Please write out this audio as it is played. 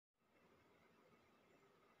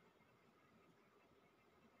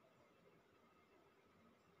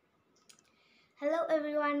Hello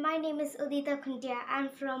everyone, my name is Udita. I'm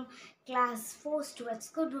from class 4 towards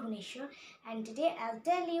School Bhubaneswar, and today I'll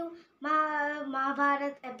tell you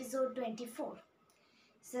Mahabharat episode 24.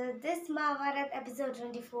 So this Mahabharat episode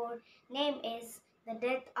 24 name is The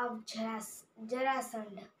Death of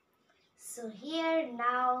Jarasandha. So here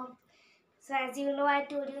now, so as you know, I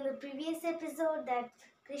told you in the previous episode that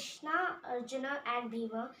Krishna, Arjuna and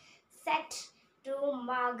Bhima set to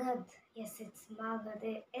Magad. Yes, it's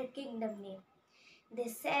Magad, a kingdom name. They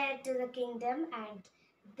said to the kingdom, and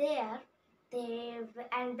there they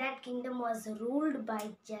and that kingdom was ruled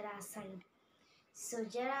by Jarasandha. So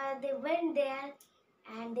they went there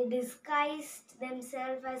and they disguised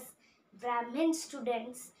themselves as Brahmin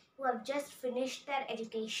students who have just finished their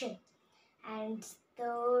education. And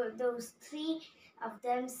those the three of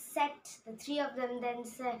them then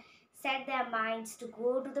set their minds to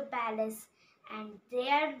go to the palace, and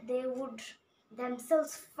there they would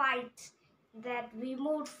themselves fight, that we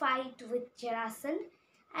would fight with Jarasandha,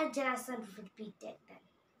 and Jarasandha would be dead then.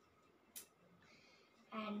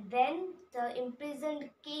 And then the imprisoned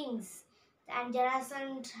kings, and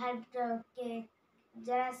Jarasandha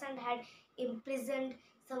had imprisoned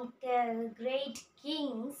some great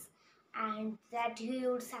kings, and that he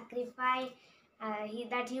would sacrifice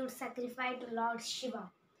to Lord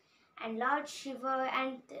Shiva. And Lord Shiva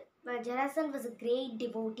and Jarasandha was a great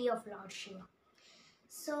devotee of Lord Shiva.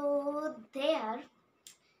 So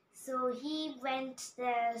he went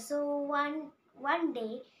there. So one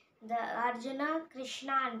day, the Arjuna,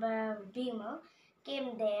 Krishna, and Bhima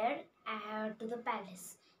came there to the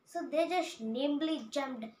palace. So they just nimbly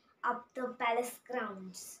jumped up the palace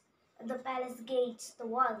grounds, the palace gates, the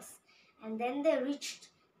walls, and then they reached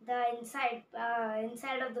the inside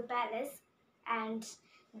of the palace, and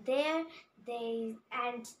there they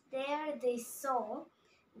saw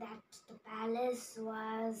that the palace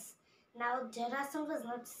was now Jarasandha was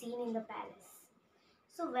not seen in the palace.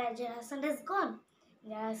 So where Jarasandha is gone?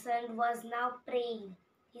 Jarasandha was now praying.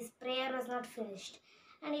 His prayer was not finished,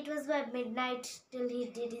 and it was by midnight till he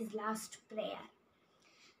did his last prayer.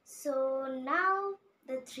 So now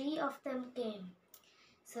the three of them came.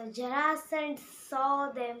 So Jarasandha saw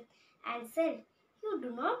them and said, "You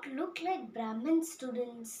do not look like Brahmin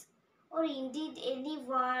students, or indeed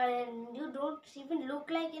anyone. You don't even look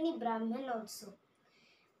like any Brahmin also.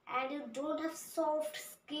 And you don't have soft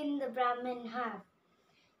skin the Brahmin have.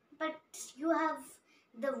 But you have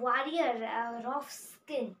the warrior rough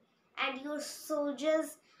skin, and your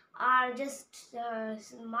soldiers are just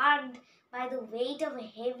marked by the weight of a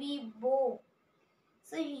heavy bow.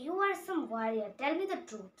 So you are some warrior. Tell me the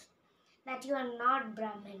truth, that you are not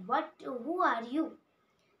Brahmin. Who are you?"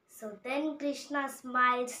 So then Krishna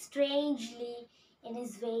smiled strangely in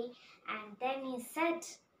his way, and then he said,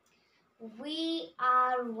 "We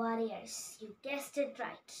are warriors. You guessed it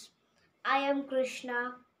right. I am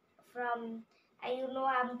Krishna from, I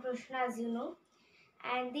am Krishna, as you know.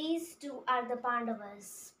 And these two are the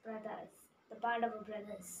Pandavas brothers, the Pandava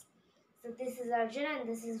brothers. So this is Arjuna and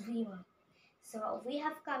this is Bhima. So we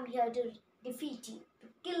have come here to defeat you, to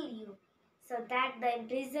kill you, so that the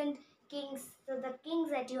imprisoned kings, so the kings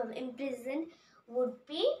that you have imprisoned would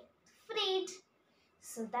be freed.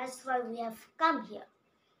 So that's why we have come here.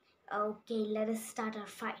 Okay, let us start our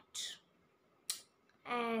fight."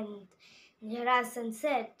 And Jarasandha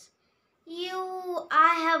said,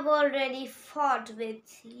 I have already fought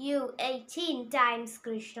with you 18 times,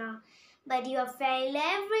 Krishna, but you have failed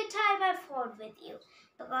every time I fought with you,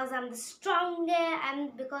 because I'm the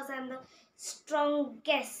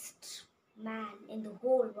strongest man in the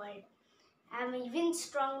whole world. I'm even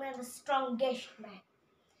stronger than the strongest man.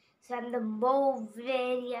 So I'm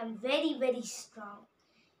very, very strong.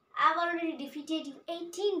 I've already defeated you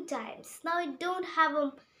 18 times. Now I don't have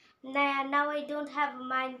a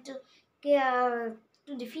mind to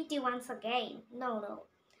defeat you once again. No.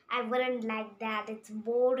 I wouldn't like that. It's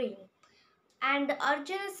boring. And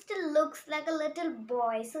Arjuna still looks like a little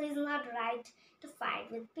boy, so he's not right to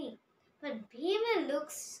fight with me. But Bhima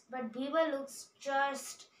looks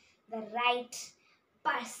just the right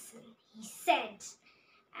person, he said.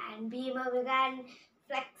 And Bhima began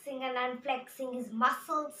flexing and unflexing his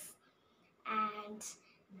muscles, and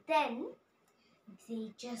then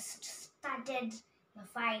they just started the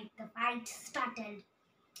fight. The fight started,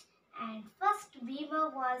 and first Bhima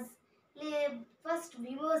was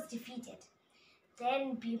defeated.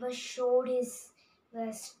 Then Bhima showed his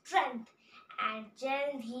strength, and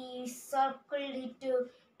then he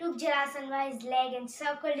took Jarasandha by his leg and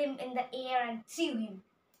circled him in the air and threw him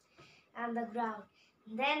on the ground.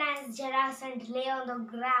 Then as Jarasandha lay on the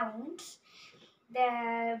ground,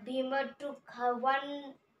 the Bhima took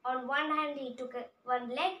one on one hand he took one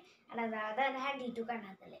leg, and on the other hand he took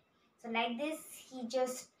another leg. So like this he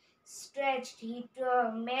just stretched, he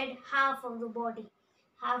made half of the body,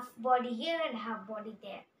 half body here and half body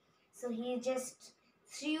there. So he just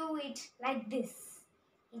threw it like this.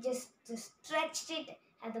 He just stretched it,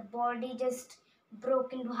 and the body just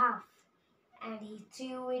broke into half. And he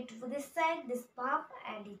threw it to this side, this half,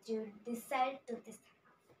 and he threw this side to this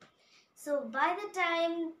half. So by the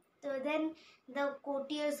time, then the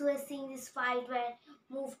courtiers who were seeing this fight were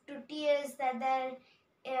moved to tears that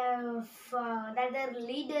their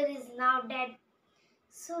leader is now dead.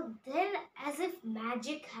 So then, as if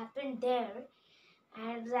magic happened there,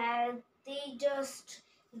 and the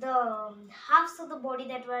halves of the body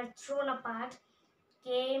that were thrown apart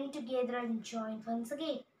came together and joined once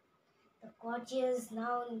again. The courtiers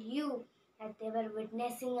now knew that they were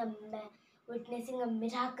witnessing a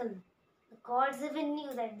miracle. The gods even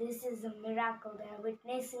knew that this is a miracle. They are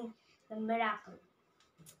witnessing the miracle.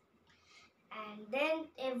 And then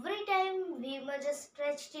every time Bhima just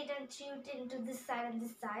stretched it and threw it into this side and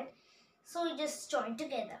this side, so it just joined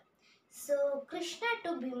together. So Krishna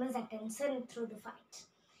took Bhima's attention through the fight.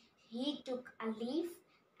 He took a leaf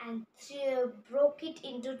and broke it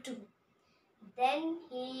into two. Then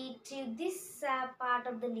he threw this part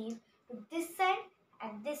of the leaf to this side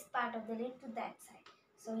and this part of the leaf to that side.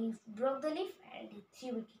 So he broke the leaf and he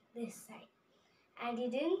threw it to this side. And he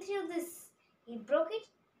didn't throw this. He broke it.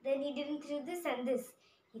 Then he didn't throw this and this.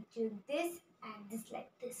 He threw this and this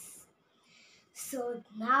like this. So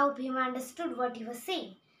now Bhima understood what he was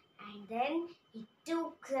saying. And then he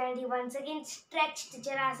took and he once again stretched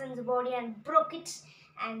Jarasandha's body and broke it.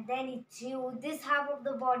 And then he threw this half of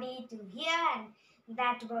the body to here and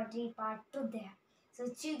that body part to there. So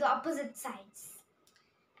threw the opposite sides.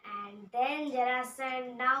 And then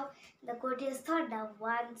Jarasandha, now the courtiers thought that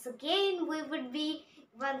once again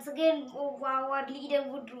our leader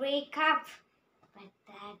would wake up. But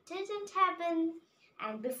that didn't happen.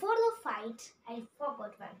 And before the fight, I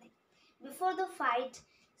forgot one thing. Before the fight,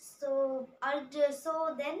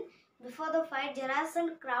 before the fight,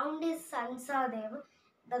 Jarasandha crowned his son Sahadev.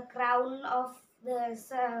 Crowned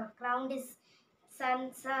his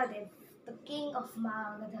son Sahadev, the king of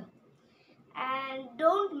Mahabharat. And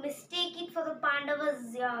don't mistake it for the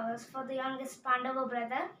Pandavas, for the youngest Pandava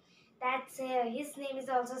brother. That's his name is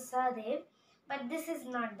also Sahadev, but this is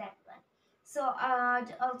not that one. So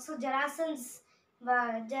also Jarasandha's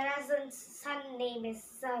son name is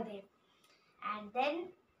Sahadev. And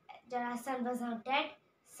then Jarasandha was now dead.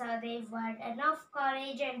 Sahadev had enough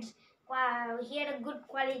courage and he had a good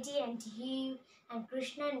quality, and he and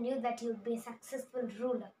Krishna knew that he would be a successful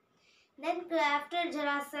ruler. Then after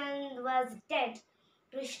Jarasandha was dead,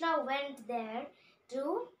 Krishna went to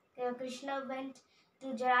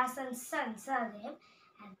Jarasandha's son Sahadev,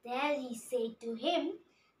 and there he said to him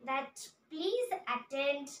that please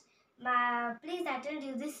attend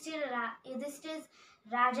Yudhishthir's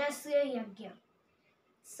Rajasuya Yajna.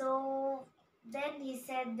 So then he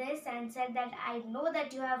said this and said that I know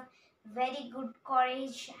that you have very good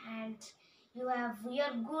courage and you have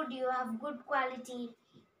good quality,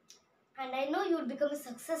 and I know you will become a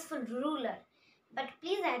successful ruler. But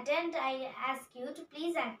I ask you to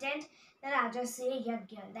please attend the Rajasuya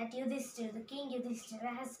Yajna that the king Yudhishthira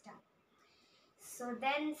has done. So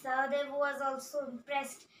then Sahadev was also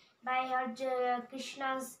impressed by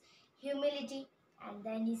Krishna's humility, and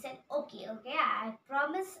then he said, okay, I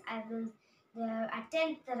promise I will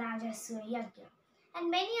attend the Rajasuya Yajna. And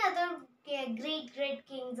many other great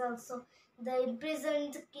kings also, the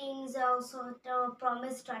imprisoned kings also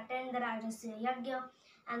promised to attend the Rajasuya Yajna.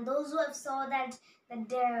 And those who have saw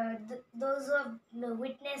those who have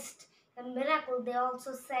witnessed the miracle, they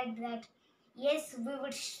also said that yes, we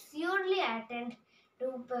would surely attend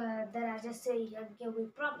to the Rajasuya Yajna, we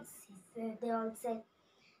promise. They all said.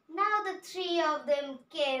 Now the three of them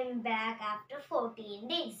came back after 14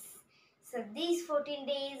 days. So these 14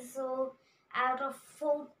 days, so out of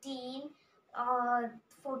 14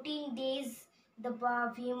 days, the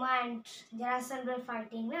Bhima and Jarasandha were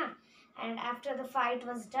fighting now. And after the fight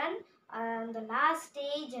was done, on the last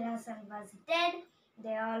day, Jarasandha was dead.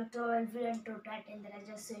 They all told everyone to attend the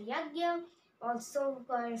Rajasuya Yajna. Also,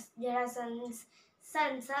 Jarasandha's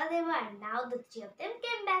son Sahadeva, and now the three of them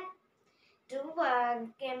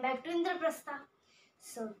came back to Indraprastha.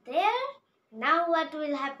 So there, now what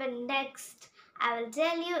will happen next, I will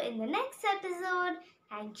tell you in the next episode.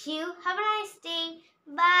 Thank you. Have a nice day.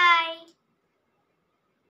 Bye.